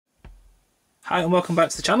Hi and welcome back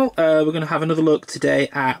to the channel. We're going to have another look today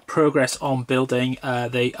at progress on building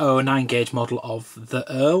the OO9 gauge model of the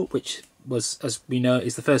Earl, which was, as we know,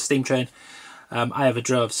 is the first steam train I ever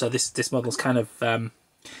drove. So this model is kind of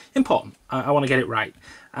important. I want to get it right.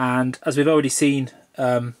 And as we've already seen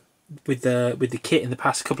with the kit in the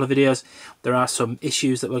past couple of videos, there are some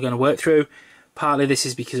issues that we're going to work through. Partly this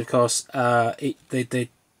is because, of course, the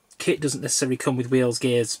kit doesn't necessarily come with wheels,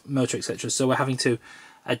 gears, motor, etc. So we're having to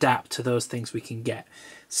adapt to those things we can get.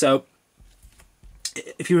 So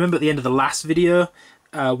if you remember at the end of the last video,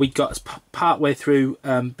 we got part way through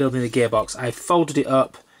building the gearbox. I folded it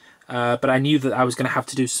up, but I knew that I was going to have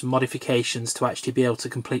to do some modifications to actually be able to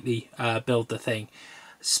completely build the thing,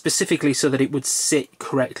 specifically so that it would sit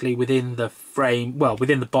correctly within the frame, well,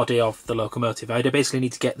 within the body of the locomotive. I basically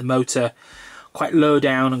need to get the motor quite low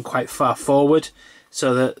down and quite far forward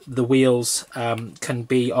so that the wheels can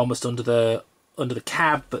be almost under the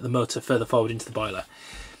cab, but the motor further forward into the boiler.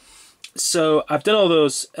 So I've done all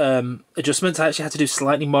those adjustments. I actually had to do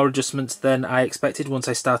slightly more adjustments than I expected once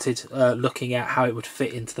I started looking at how it would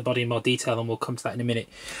fit into the body in more detail, and we'll come to that in a minute.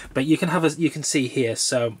 But you can see here.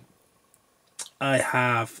 So I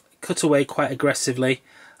have cut away quite aggressively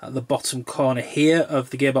at the bottom corner here of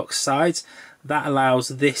the gearbox sides. That allows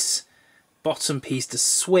this bottom piece to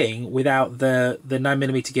swing without the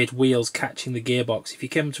 9mm gauge wheels catching the gearbox. If you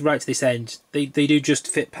come right to this end, they do just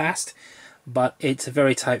fit past, but it's a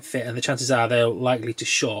very tight fit and the chances are they're likely to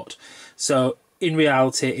short. So in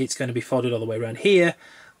reality it's going to be folded all the way around here.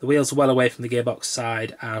 The wheels are well away from the gearbox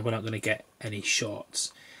side and we're not going to get any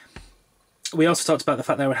shorts. We also talked about the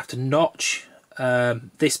fact that I would have to notch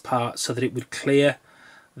this part so that it would clear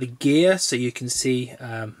the gear. So you can see,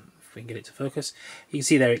 if we can get it to focus, you can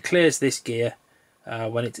see there it clears this gear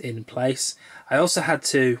when it's in place. I also had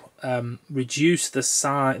to reduce the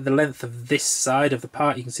length of this side of the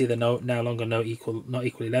part. You can see they're no longer not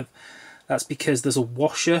equally length. That's because there's a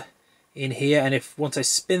washer in here, and once I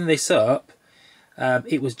spin this up,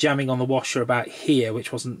 it was jamming on the washer about here,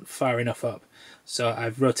 which wasn't far enough up. So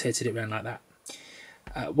I've rotated it around like that.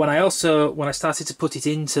 When I started to put it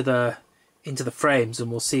into the frames, and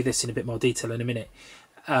we'll see this in a bit more detail in a minute,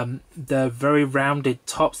 the very rounded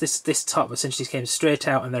tops, this top essentially came straight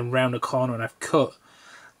out and then round a corner, and I've cut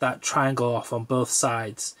that triangle off on both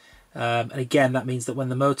sides. And again, that means that when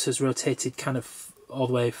the motor's rotated kind of all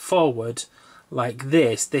the way forward like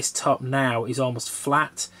this top now is almost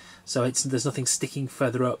flat, so there's nothing sticking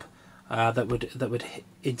further up that would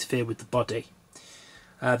interfere with the body.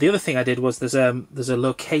 The other thing I did was there's a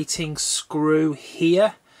locating screw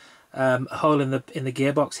here, a hole in the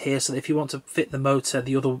gearbox here, so that if you want to fit the motor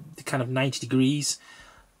the other kind of 90 degrees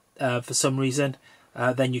for some reason,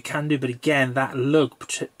 then you can do. But again, that lug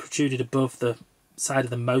protruded above the side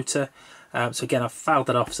of the motor, so again I've filed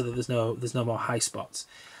that off so that there's no more high spots,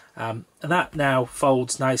 and that now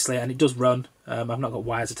folds nicely and it does run. I've not got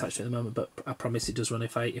wires attached to it at the moment, but I promise it does run.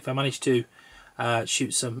 If I manage to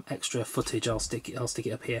shoot some extra footage, I'll stick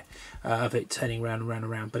it up here of it turning round and round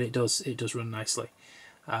and round, but it does run nicely.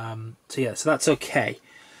 So yeah, so that's okay.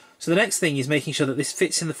 So the next thing is making sure that this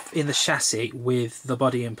fits in the chassis with the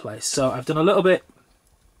body in place. So I've done a little bit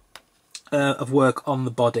of work on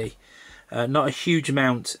the body, not a huge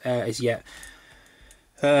amount as yet.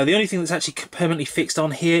 The only thing that's actually permanently fixed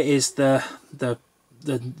on here is the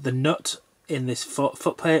nut in this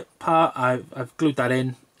footplate part. I've glued that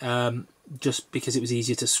in just because it was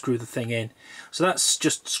easier to screw the thing in. So that's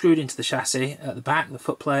just screwed into the chassis at the back, the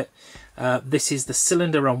footplate. This is the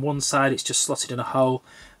cylinder on one side, it's just slotted in a hole,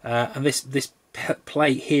 and this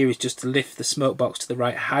plate here is just to lift the smoke box to the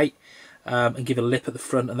right height and give a lip at the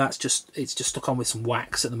front, and it's just stuck on with some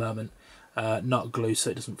wax at the moment, not glue,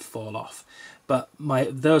 so it doesn't fall off. But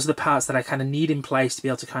those are the parts that I kind of need in place to be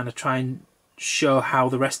able to kind of try and show how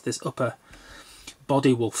the rest of this upper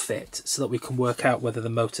body will fit, so that we can work out whether the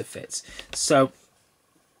motor fits. So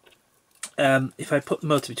if I put the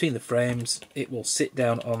motor between the frames, it will sit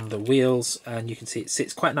down on the wheels, and you can see it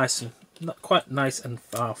sits quite nice and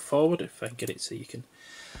far forward. If I can get it so you can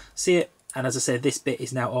see it. And as I say, this bit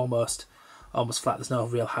is now almost flat. There's no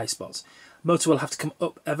real high spots. Motor will have to come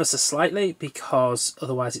up ever so slightly because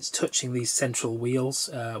otherwise it's touching these central wheels,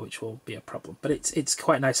 which will be a problem. But it's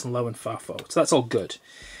quite nice and low and far forward, so that's all good.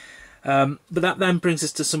 But that then brings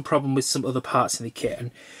us to some problem with some other parts in the kit, and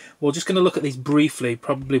we're just going to look at these briefly,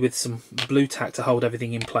 probably with some blue tack to hold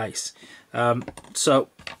everything in place. So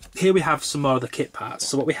here we have some more of the kit parts.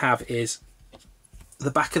 So what we have is the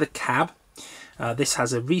back of the cab. This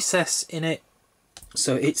has a recess in it,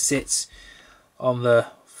 so it sits on the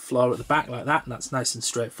floor at the back like that, and that's nice and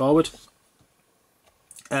straightforward.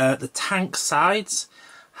 The tank sides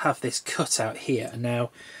have this cutout here, and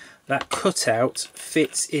now that cutout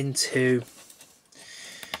fits into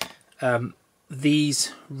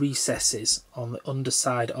these recesses on the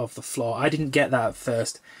underside of the floor. I didn't get that at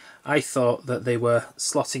first. I thought that they were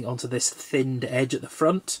slotting onto this thinned edge at the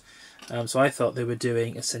front, so I thought they were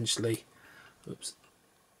doing essentially, oops,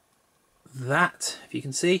 that, if you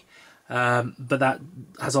can see, but that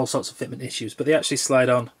has all sorts of fitment issues. But they actually slide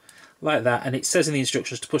on like that, and it says in the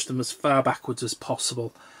instructions to push them as far backwards as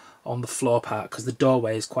possible on the floor part, because the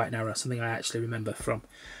doorway is quite narrow, something I actually remember from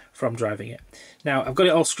driving it. Now I've got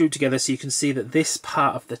it all screwed together, so you can see that this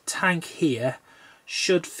part of the tank here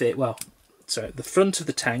should fit, well, sorry, the front of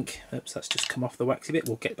the tank, oops, that's just come off the waxy bit,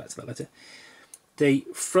 we'll get back to that later. The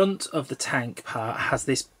front of the tank part has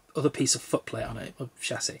this other piece of footplate on it, of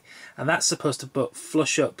chassis, and that's supposed to butt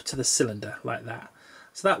flush up to the cylinder like that.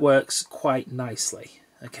 So that works quite nicely,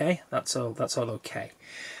 okay? That's all okay.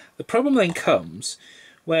 The problem then comes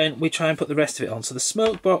when we try and put the rest of it on. So the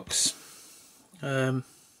smoke box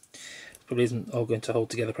probably isn't all going to hold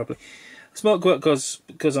together properly. The smoke box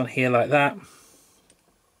goes on here like that,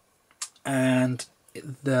 and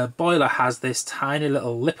the boiler has this tiny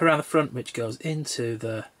little lip around the front which goes into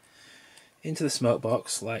the smoke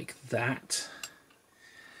box like that.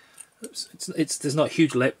 Oops, there's not a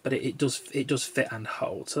huge lip, but it does fit and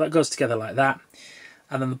hold. So that goes together like that,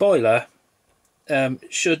 and then the boiler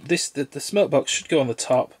the smoke box should go on the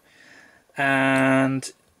top,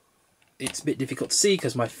 and it's a bit difficult to see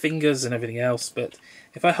because my fingers and everything else, but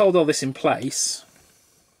if I hold all this in place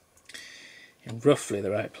in roughly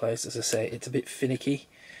the right place, as I say, it's a bit finicky.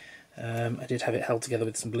 I did have it held together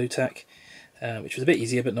with some blue tack, which was a bit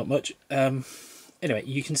easier but not much. Anyway,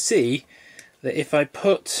 you can see that if I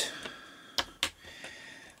put,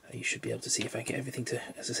 you should be able to see if I get everything to,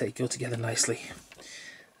 as I say, go together nicely.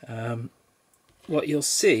 What you'll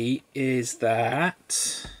see is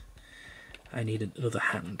that I need another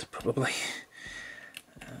hand probably.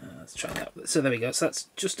 Let's try that. So there we go, so that's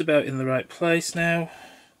just about in the right place now.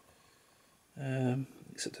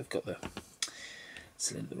 Except I've got the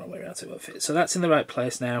cylinder the wrong way around so it won't fit. So that's in the right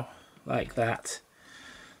place now, like that.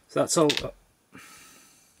 So that's all.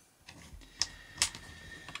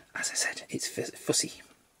 As I said, it's fussy,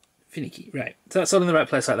 finicky. Right, so that's all in the right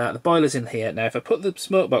place like that. The boiler's in here. Now if I put the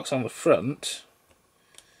smoke box on the front,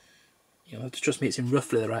 you'll have to trust me, it's in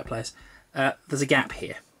roughly the right place. There's a gap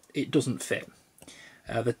here. It doesn't fit.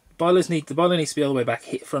 The boiler needs to be all the way back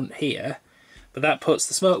front here, but that puts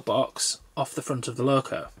the smoke box off the front of the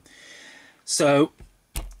loco. So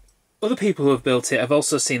other people who have built it have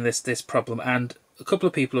also seen this problem, and a couple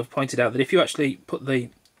of people have pointed out that if you actually put the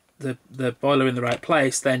boiler in the right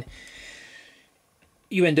place, then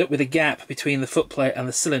you end up with a gap between the footplate and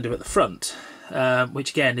the cylinder at the front,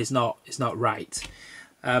 which again is not right.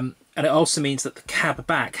 And it also means that the cab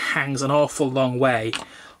back hangs an awful long way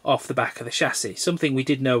off the back of the chassis. Something we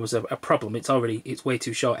did know was a problem. It's way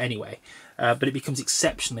too short anyway, but it becomes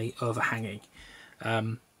exceptionally overhanging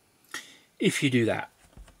if you do that.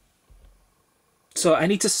 So I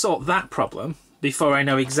need to sort that problem before I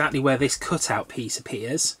know exactly where this cutout piece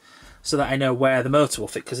appears, so that I know where the motor will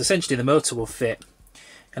fit, because essentially the motor will fit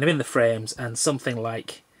kind of in the frames and something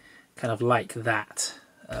like that.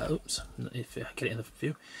 Oops, if I get it in the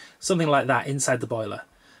view, something like that inside the boiler.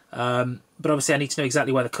 But obviously I need to know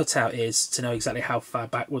exactly where the cutout is to know exactly how far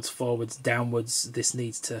backwards, forwards, downwards this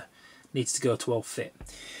needs to go to all fit.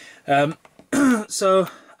 So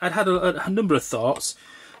I'd had a number of thoughts.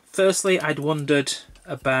 Firstly, I'd wondered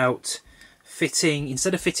about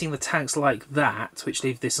instead of fitting the tanks like that, which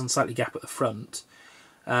leave this unsightly gap at the front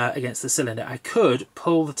against the cylinder, I could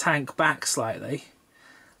pull the tank back slightly,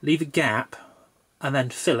 leave a gap, and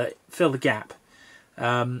then fill the gap,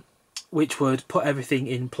 which would put everything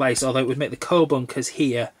in place, although it would make the coal bunkers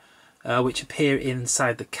here, which appear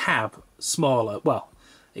inside the cab, smaller. Well,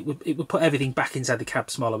 it would put everything back inside the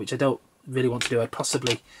cab smaller, which I don't really want to do. I'd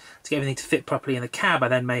possibly, to get everything to fit properly in the cab, I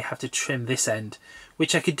then may have to trim this end,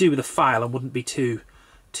 which I could do with a file and wouldn't be too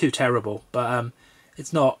terrible, but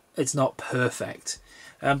it's not perfect.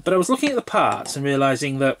 But I was looking at the parts and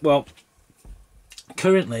realising that, well,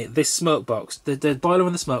 currently this smoke box, the boiler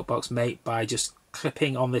and the smoke box mate by just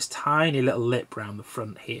clipping on this tiny little lip round the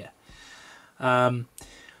front here. But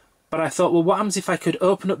I thought, well, what happens if I could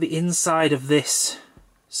open up the inside of this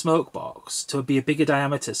smoke box to be a bigger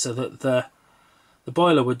diameter, so that the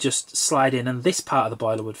boiler would just slide in and this part of the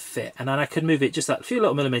boiler would fit, and then I could move it just a few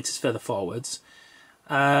little millimetres further forwards,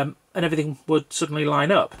 and everything would suddenly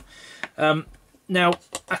line up. Now,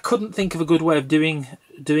 I couldn't think of a good way of doing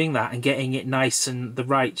that and getting it nice and the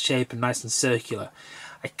right shape and nice and circular.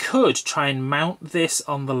 I could try and mount this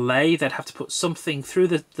on the lathe. I'd have to put something through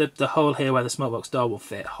the hole here where the smokebox door will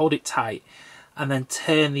fit, hold it tight, and then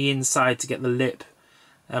turn the inside to get the lip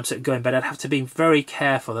so it go in bed. I'd have to be very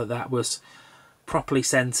careful that that was properly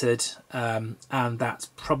centered, and that's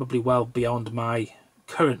probably well beyond my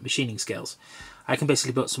current machining skills. I can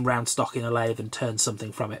basically put some round stock in a lathe and turn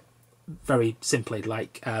something from it very simply.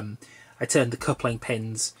 Like I turned the coupling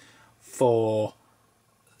pins for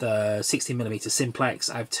the 16mm simplex.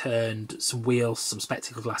 I've turned some wheels, some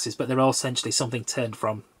spectacle glasses, but they're all essentially something turned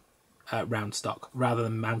from round stock, rather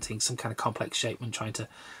than mounting some kind of complex shape when trying to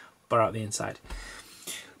bar out the inside.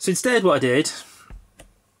 So instead what I did,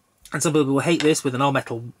 and some people will hate this, with an all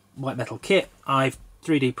metal white metal kit, I've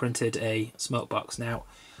 3D printed a smoke box. Now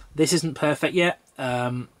this isn't perfect yet.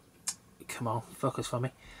 Come on, focus for me.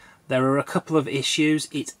 There are a couple of issues.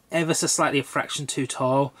 It's ever so slightly a fraction too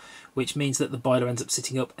tall, which means that the boiler ends up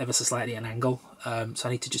sitting up ever so slightly at an angle. So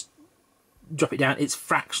I need to just drop it down. It's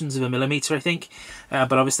fractions of a millimetre, I think,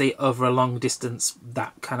 but obviously over a long distance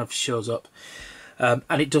that kind of shows up.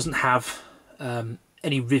 And it doesn't have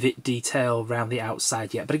any rivet detail around the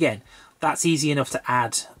outside yet. But again, that's easy enough to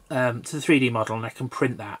add to the 3D model, and I can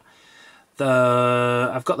print that.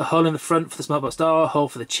 I've got the hole in the front for the smokebox door, hole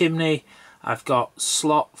for the chimney. I've got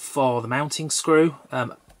slot for the mounting screw.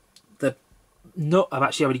 The nut I've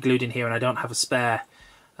actually already glued in here, and I don't have a spare.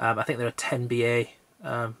 I think they're a 10BA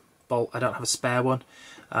bolt. I don't have a spare one.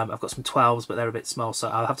 I've got some 12s, but they're a bit small, so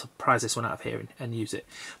I'll have to prise this one out of here and use it.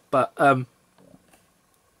 But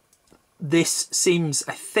this seems,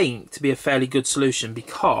 I think, to be a fairly good solution,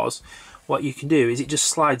 because what you can do is it just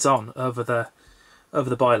slides on over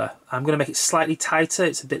the boiler. I'm going to make it slightly tighter.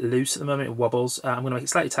 It's a bit loose at the moment, it wobbles. I'm going to make it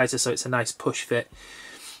slightly tighter so it's a nice push fit.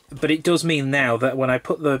 But it does mean now that when I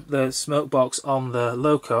put the smoke box on the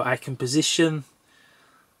loco, I can position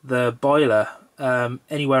the boiler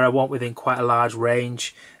anywhere I want within quite a large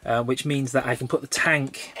range, which means that I can put the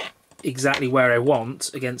tank exactly where I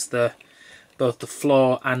want against both the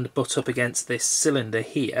floor and butt up against this cylinder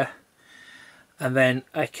here. And then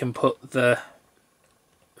I can put the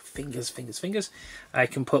fingers. I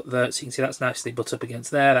can put so you can see that's nicely butt up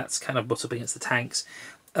against there. That's kind of butt up against the tanks.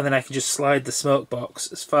 And then I can just slide the smoke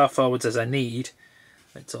box as far forwards as I need.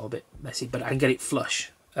 It's all a bit messy, but I can get it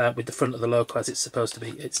flush with the front of the loco as it's supposed to be.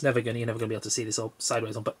 You're never going to be able to see this all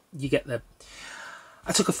sideways on, but you get the.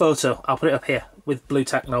 I took a photo. I'll put it up here with blue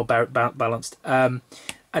tack and all balanced, and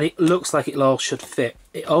it looks like it all should fit.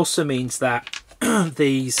 It also means that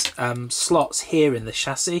these slots here in the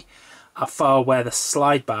chassis are far where the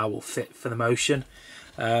slide bar will fit for the motion,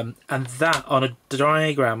 and that on a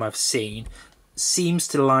diagram I've seen seems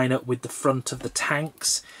to line up with the front of the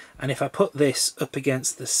tanks. And if I put this up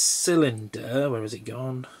against the cylinder, where has it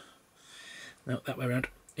gone? No, that way around.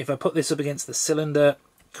 If I put this up against the cylinder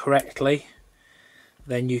correctly,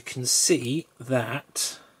 then you can see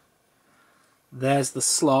that there's the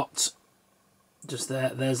slot just there.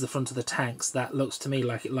 There's the front of the tanks. That looks to me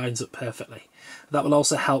like it lines up perfectly. That will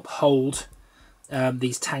also help hold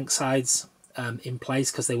these tank sides in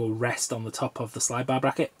place, because they will rest on the top of the slide bar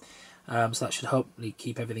bracket. So that should hopefully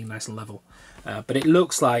keep everything nice and level. But it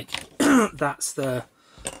looks like that's the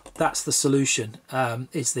solution,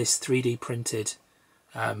 is this 3D printed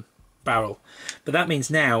barrel. But that means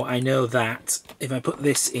now I know that if I put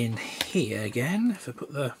this in here again, if I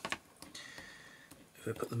put the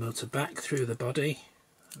motor back through the body,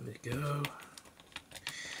 there we go.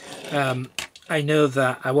 I know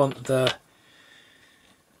that I want I'll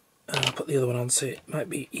put the other one on so it might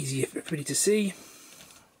be easier for everybody to see.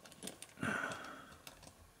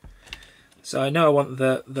 So I know I want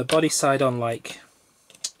the body side on, like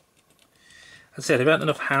I said, I haven't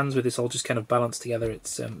enough hands with this all just kind of balanced together.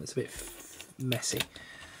 It's a bit messy.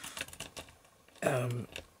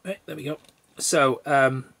 Right, there we go. So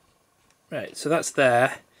right, so that's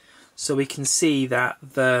there. So we can see that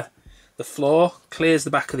the floor clears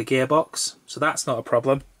the back of the gearbox, so that's not a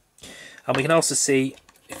problem. And we can also see,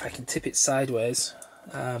 if I can tip it sideways,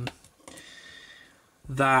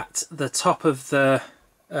 that the top of the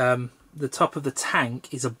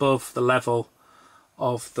tank is above the level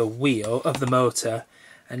of the wheel of the motor.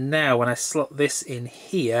 And now when I slot this in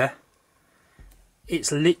here,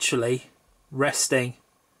 it's literally resting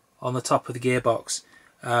on the top of the gearbox,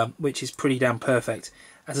 which is pretty damn perfect.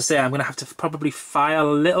 As I say, I'm going to have to probably file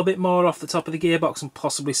a little bit more off the top of the gearbox and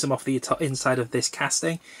possibly some off the inside of this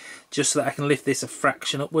casting, just so that I can lift this a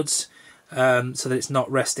fraction upwards, so that it's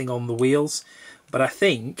not resting on the wheels. But I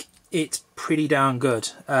think it's pretty darn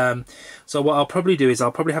good. So what I'll probably do is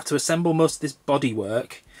I'll probably have to assemble most of this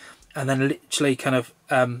bodywork and then literally kind of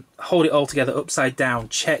hold it all together upside down.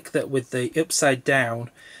 Check that with the upside down,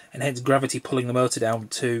 and hence gravity pulling the motor down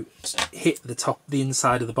to hit the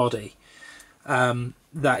inside of the body,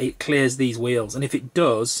 that it clears these wheels. And if it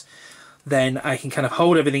does, then I can kind of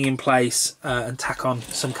hold everything in place and tack on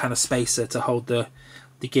some kind of spacer to hold the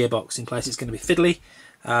gearbox in place. It's going to be fiddly.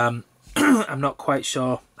 I'm not quite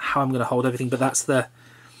sure how I'm going to hold everything, but that's the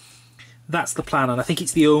plan, and I think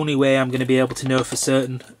it's the only way I'm going to be able to know for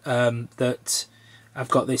certain that I've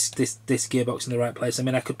got this gearbox in the right place. I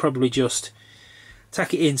mean, I could probably just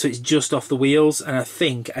tack it in so it's just off the wheels, and I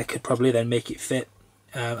think I could probably then make it fit,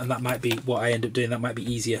 and that might be what I end up doing. That might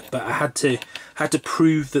be easier, but I had to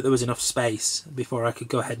prove that there was enough space before I could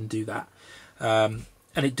go ahead and do that.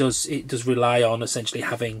 And it does rely on essentially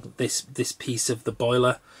having this piece of the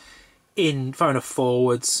boiler in far enough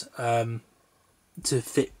forwards to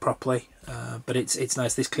fit properly, but it's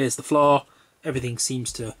nice. This clears the floor. Everything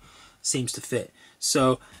seems to fit.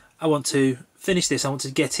 So I want to finish this. I want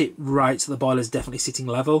to get it right so the boiler's definitely sitting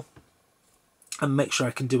level, and make sure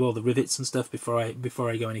I can do all the rivets and stuff before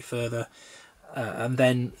I go any further. And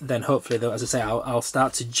then hopefully, though, as I say, I'll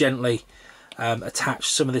start to gently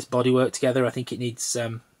attach some of this bodywork together. I think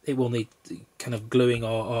it will need kind of gluing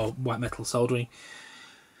or white metal soldering.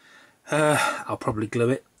 I'll probably glue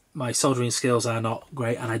it. My soldering skills are not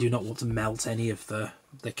great, and I do not want to melt any of the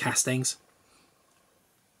castings.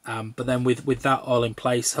 But then with that all in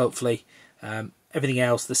place, hopefully everything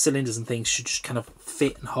else, the cylinders and things, should just kind of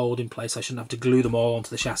fit and hold in place. I shouldn't have to glue them all onto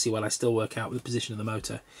the chassis while I still work out the position of the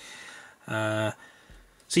motor.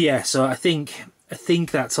 So yeah, so I think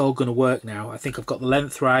that's all going to work now. I think I've got the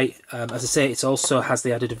length right. As I say, it also has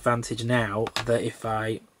the added advantage now that if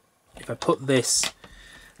I put this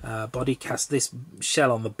this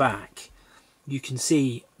shell on the back, you can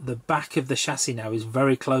see the back of the chassis now is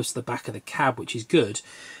very close to the back of the cab, which is good.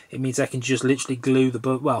 It means I can just literally glue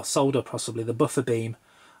solder possibly the buffer beam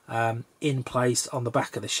in place on the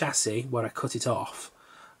back of the chassis where I cut it off,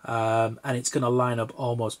 and it's going to line up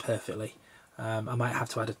almost perfectly. I might have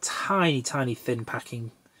to add a tiny thin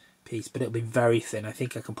packing piece, but it'll be very thin. I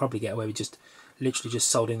think I can probably get away with literally just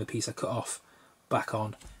soldering the piece I cut off back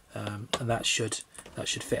on, and that should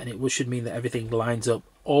fit, and it should mean that everything lines up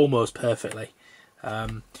almost perfectly,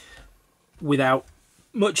 without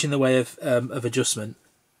much in the way of adjustment.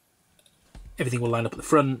 Everything will line up at the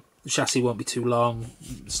front. The chassis won't be too long.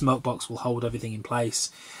 The smoke box will hold everything in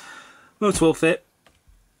place. Motor will fit,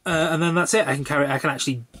 and then that's it. I can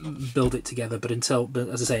actually build it together. But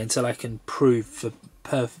as I say, until I can prove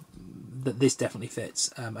that this definitely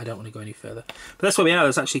fits, I don't want to go any further. But that's where we are.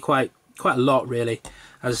 There's actually quite a lot, really.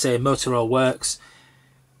 As I say, motor all works.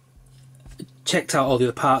 Checked out all the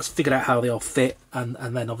other parts, figured out how they all fit, and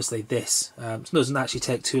then obviously this. It doesn't actually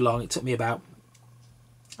take too long. It took me about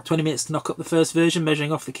 20 minutes to knock up the first version,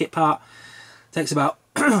 measuring off the kit part. It takes about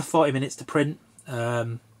 40 minutes to print.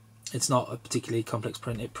 It's not a particularly complex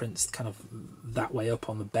print. It prints kind of that way up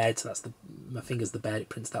on the bed. So that's my finger's the bed. It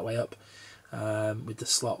prints that way up with the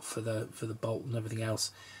slot for the bolt and everything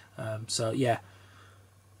else. So yeah,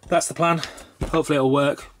 that's the plan. Hopefully it'll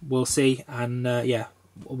work. We'll see, and yeah,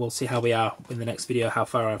 we'll see how we are in the next video, how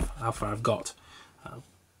far I've got.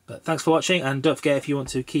 But thanks for watching, and don't forget, if you want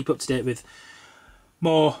to keep up to date with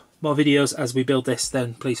more videos as we build this,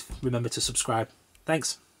 then please remember to subscribe.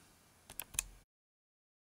 Thanks.